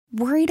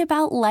Worried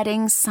about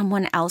letting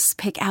someone else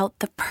pick out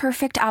the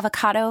perfect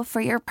avocado for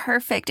your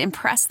perfect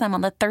impress them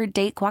on the third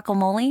date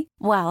guacamole?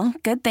 Well,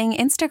 good thing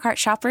Instacart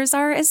shoppers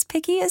are as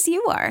picky as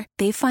you are.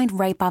 They find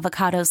ripe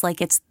avocados like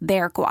it's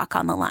their guac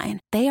on the line.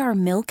 They are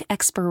milk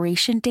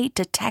expiration date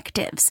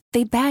detectives.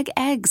 They bag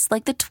eggs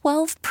like the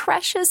 12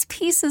 precious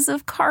pieces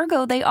of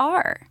cargo they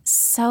are.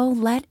 So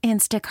let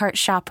Instacart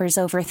shoppers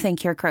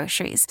overthink your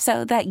groceries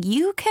so that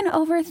you can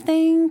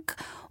overthink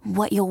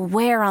what you'll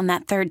wear on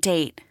that third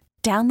date.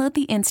 Download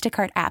the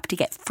Instacart app to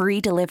get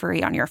free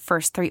delivery on your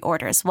first 3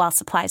 orders while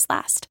supplies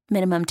last.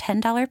 Minimum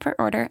 $10 per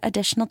order.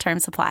 Additional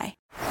terms apply.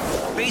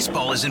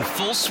 Baseball is in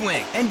full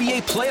swing.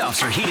 NBA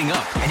playoffs are heating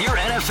up, and your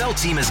NFL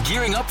team is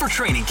gearing up for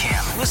training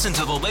camp. Listen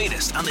to the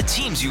latest on the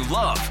teams you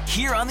love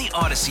here on the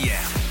Odyssey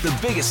app. The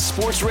biggest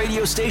sports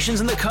radio stations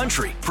in the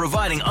country,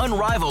 providing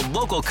unrivaled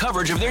local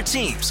coverage of their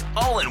teams,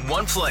 all in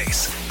one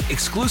place.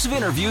 Exclusive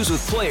interviews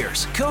with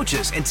players,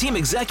 coaches, and team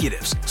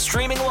executives,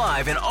 streaming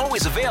live and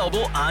always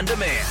available on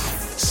demand.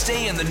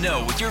 Stay in the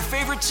know with your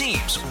favorite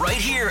teams right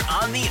here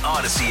on the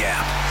Odyssey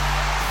app.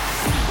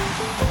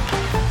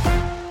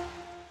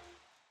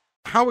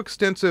 How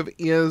extensive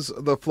is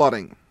the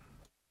flooding?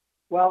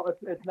 Well,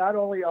 it's not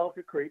only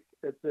Ellicott Creek;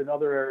 it's in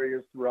other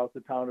areas throughout the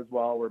town as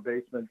well, where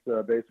basements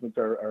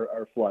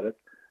are flooded.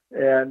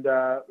 And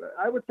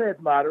I would say it's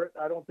moderate.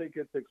 I don't think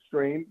it's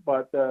extreme,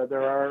 but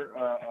there are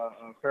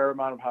a fair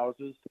amount of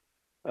houses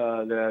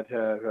that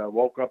have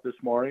woke up this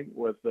morning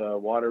with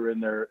water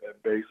in their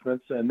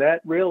basements, and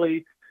that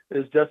really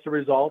is just a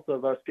result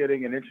of us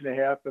getting 1.5 inches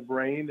of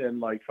rain in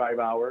like 5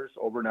 hours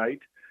overnight,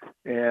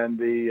 and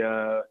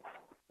the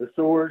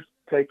sewers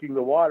taking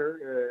the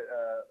water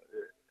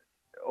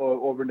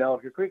over in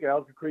Ellicott Creek.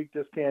 Ellicott Creek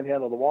just can't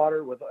handle the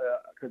water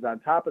because on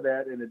top of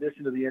that, in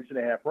addition to the 1.5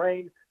 inches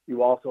rain,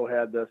 you also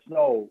had the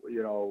snow,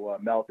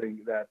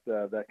 melting that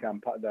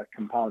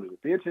compounded it.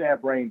 The 1.5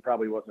 inches rain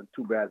probably wasn't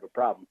too bad of a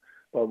problem,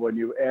 but when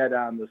you add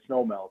on the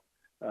snow melt,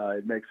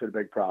 it makes it a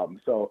big problem.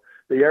 So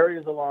the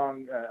areas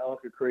along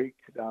Ellicott Creek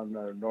down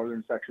the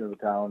northern section of the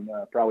town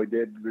probably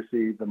did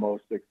receive the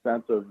most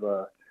extensive,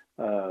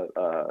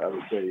 I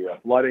would say,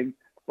 flooding.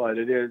 But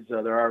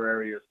there are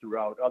areas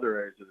throughout other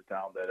areas of the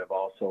town that have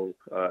also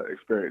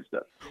experienced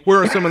it.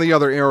 Where are some of the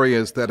other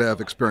areas that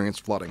have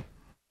experienced flooding?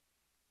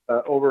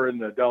 Over in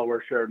the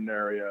Delaware-Sheridan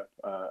area,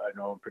 I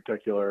know in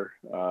particular,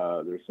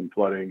 there's some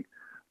flooding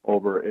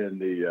over in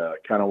the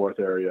Kenilworth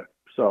area.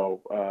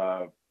 So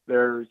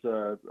there's,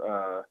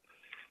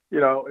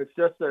 it's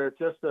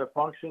just a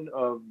function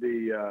of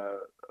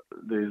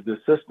the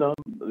system,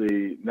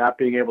 the not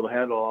being able to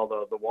handle all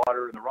the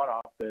water and the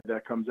runoff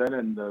that comes in,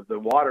 and the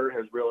water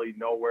has really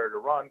nowhere to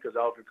run because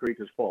Ellicott Creek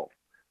is full.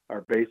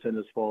 Our basin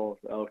is full.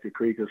 Ellicott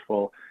Creek is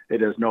full.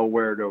 It has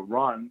nowhere to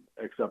run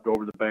except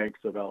over the banks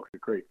of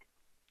Ellicott Creek,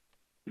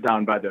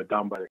 down by the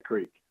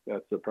creek.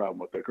 That's the problem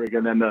with the creek.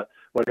 And then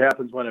what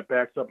happens when it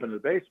backs up into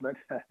the basement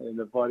and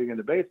the flooding in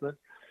the basement,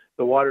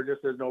 the water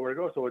just has nowhere to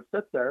go. So it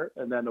sits there,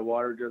 and then the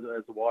water, just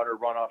as the water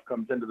runoff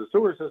comes into the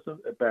sewer system,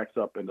 it backs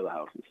up into the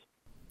houses.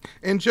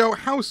 And Joe,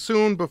 how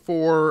soon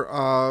before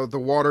the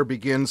water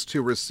begins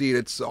to recede?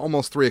 It's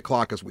almost 3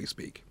 o'clock as we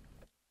speak.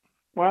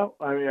 Well,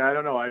 I mean, I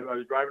don't know. I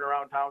was driving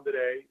around town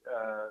today,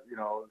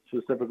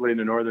 specifically in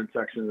the northern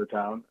section of the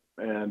town.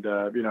 And,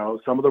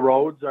 some of the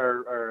roads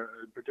are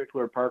in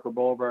particular, Parker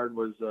Boulevard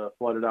was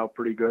flooded out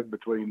pretty good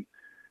between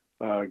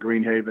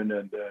Greenhaven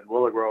and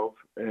Willow Grove.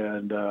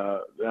 And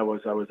I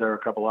was there a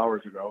couple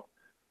hours ago.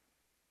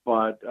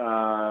 But,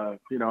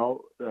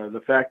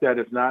 the fact that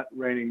it's not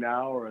raining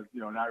now or,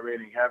 not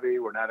raining heavy,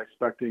 we're not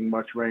expecting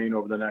much rain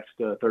over the next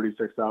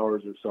 36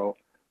 hours or so.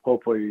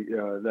 Hopefully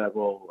that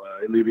will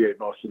alleviate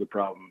most of the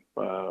problem,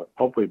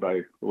 hopefully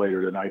by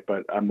later tonight.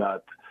 But I'm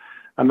not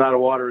a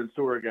water and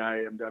sewer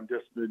guy. I'm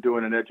just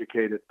doing an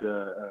educated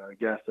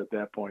guess at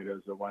that point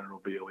as to when it will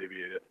be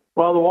alleviated.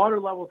 Well, the water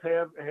levels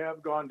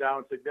have gone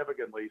down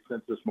significantly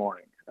since this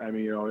morning. I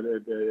mean,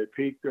 it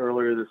peaked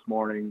earlier this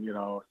morning,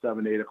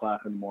 7, 8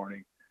 o'clock in the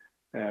morning.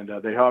 And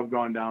they have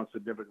gone down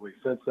significantly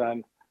since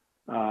then.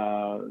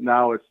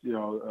 Now it's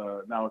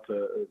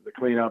the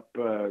cleanup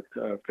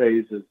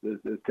phase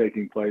is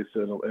taking place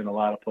in a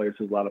lot of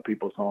places, a lot of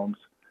people's homes,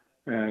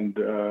 and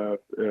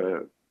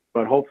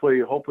but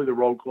hopefully the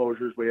road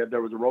closures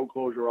there was a road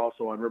closure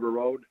also on River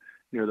Road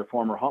near the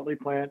former Huntley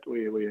plant.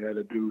 We had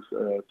to do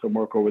some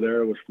work over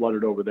there. It was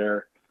flooded over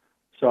there.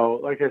 So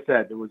like I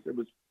said, it was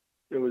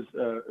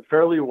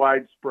fairly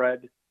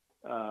widespread.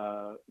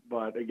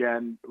 But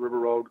again, River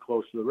Road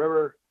close to the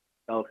river,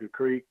 Ellicott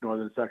Creek,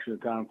 northern section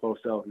of town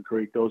close to Ellicott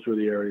Creek, those were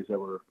the areas that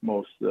were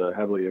most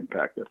heavily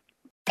impacted.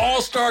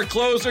 All-star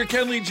closer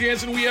Kenley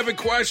Jansen, we have a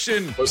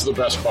question. What's the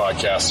best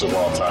podcast of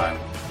all time?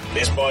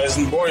 Baseball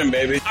isn't boring,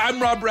 baby.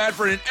 I'm Rob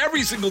Bradford, and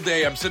every single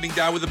day I'm sitting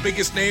down with the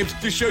biggest names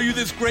to show you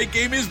this great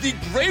game is the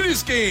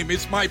greatest game.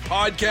 It's my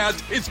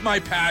podcast. It's my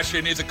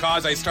passion. It's a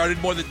cause I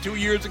started more than 2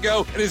 years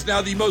ago and is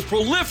now the most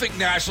prolific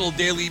national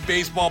daily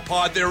baseball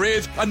pod there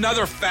is.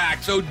 Another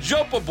fact, so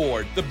jump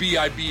aboard the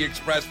BIB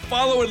Express.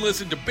 Follow and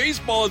listen to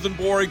Baseball Isn't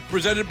Boring,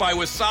 presented by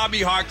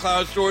Wasabi Hot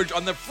Cloud Storage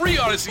on the free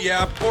Odyssey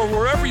app or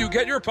wherever you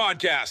get your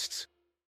podcasts.